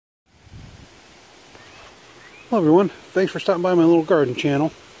Hello everyone, thanks for stopping by my little garden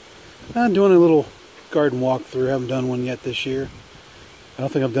channel. I'm doing a little garden walkthrough. I haven't done one yet this year. I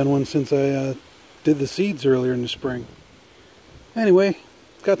don't think I've done one since I did the seeds earlier in the spring. Anyway,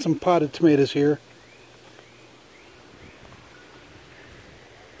 got some potted tomatoes here.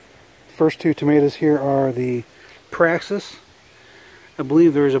 First two tomatoes here are the Praxis. I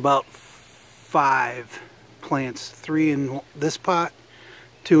believe there's about 5 plants, 3 in this pot,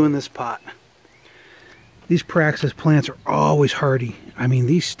 2 in this pot. These Praxis plants are always hardy. I mean,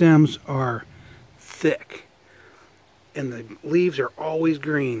 these stems are thick and the leaves are always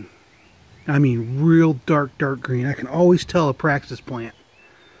green. I mean, real dark green. I can always tell a Praxis plant.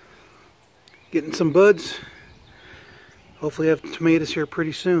 Getting some buds. Hopefully have tomatoes here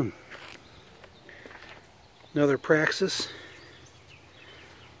pretty soon. Another Praxis.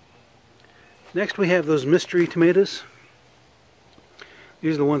 Next we have those mystery tomatoes.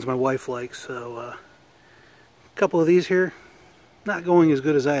 These are the ones my wife likes, so a couple of these here, not going as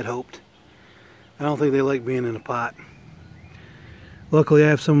good as I had hoped. I don't think they like being in a pot. Luckily I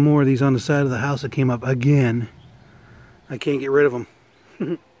have some more of these on the side of the house that came up again. I can't get rid of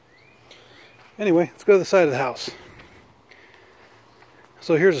them. Anyway, let's go to the side of the house.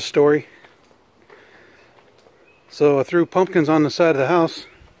 So here's a story. So I threw pumpkins on the side of the house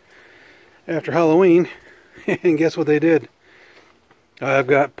after Halloween, and guess what they did? I've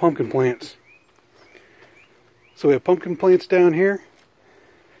got pumpkin plants. So we have pumpkin plants down here,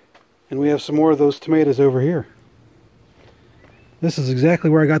 and we have some more of those tomatoes over here. This is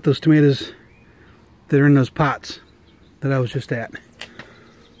exactly where I got those tomatoes that are in those pots that I was just at.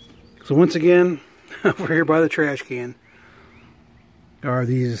 So once again, over here by the trash can are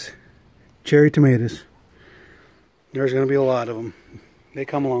these cherry tomatoes. There's going to be a lot of them. They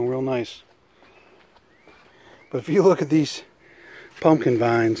come along real nice. But if you look at these pumpkin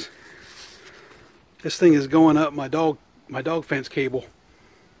vines, this thing is going up my dog fence cable.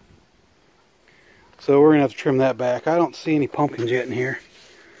 So we're going to have to trim that back. I don't see any pumpkins yet in here.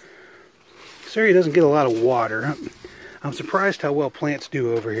 This area doesn't get a lot of water. I'm surprised how well plants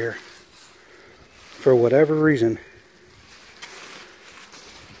do over here. For whatever reason.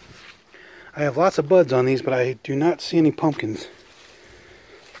 I have lots of buds on these, but I do not see any pumpkins.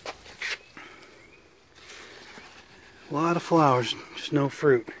 A lot of flowers, just no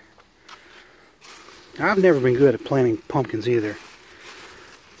fruit. I've never been good at planting pumpkins either.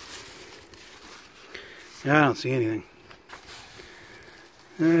 I don't see anything.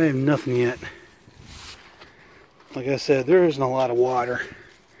 I have nothing yet. Like I said, there isn't a lot of water.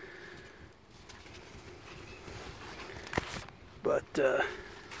 But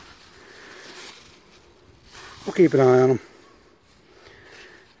we'll keep an eye on them.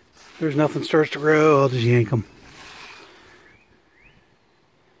 If there's nothing starts to grow, I'll just yank them.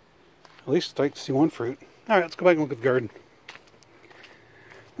 At least I'd like to see one fruit. Alright, let's go back and look at the garden.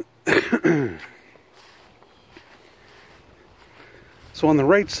 So on the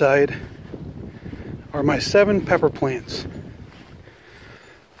right side are my 7 pepper plants.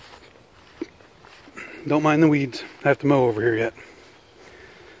 Don't mind the weeds. I have to mow over here yet.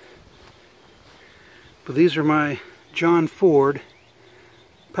 But these are my John Ford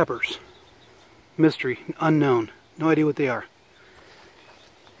peppers. Mystery, unknown. No idea what they are.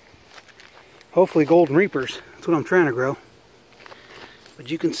 Hopefully golden reapers. That's what I'm trying to grow.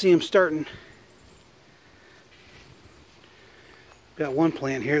 But you can see them starting. Got one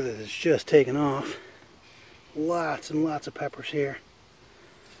plant here that is just taken off. Lots and lots of peppers here.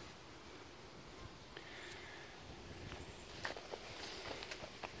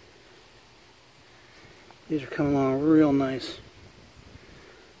 These are coming along real nice.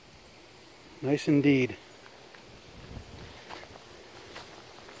 Nice indeed.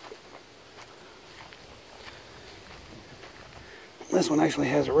 This one actually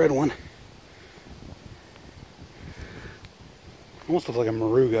has a red one. Almost looks like a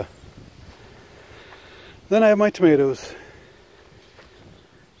Moruga. Then I have my tomatoes.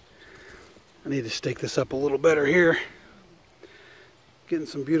 I need to stake this up a little better here. Getting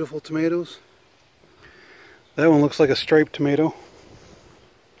some beautiful tomatoes. That one looks like a striped tomato.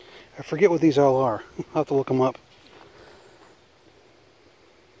 I forget what these all are. I'll have to look them up.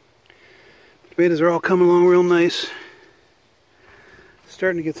 Tomatoes are all coming along real nice.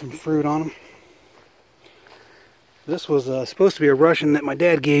 Starting to get some fruit on them. This was supposed to be a Russian that my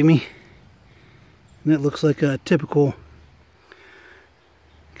dad gave me. And it looks like a typical,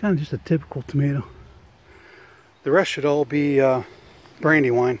 kind of just a typical tomato. The rest should all be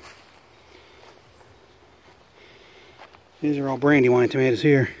Brandywine. These are all Brandywine tomatoes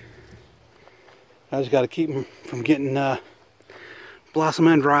here. I just got to keep them from getting blossom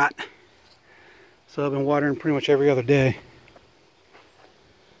end rot. So I've been watering pretty much every other day.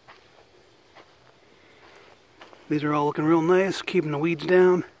 These are all looking real nice, keeping the weeds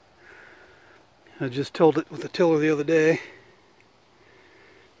down. I just tilled it with a tiller the other day.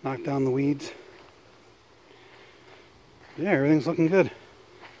 Knocked down the weeds. Yeah, everything's looking good.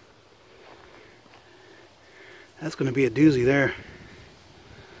 That's going to be a doozy there.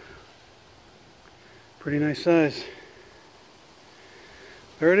 Pretty nice size.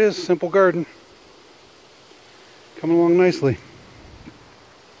 There it is, simple garden. Coming along nicely.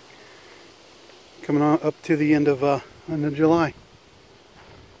 Coming on up to the end of July.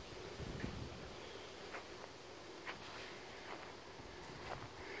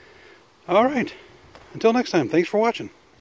 All right. Until next time, thanks for watching.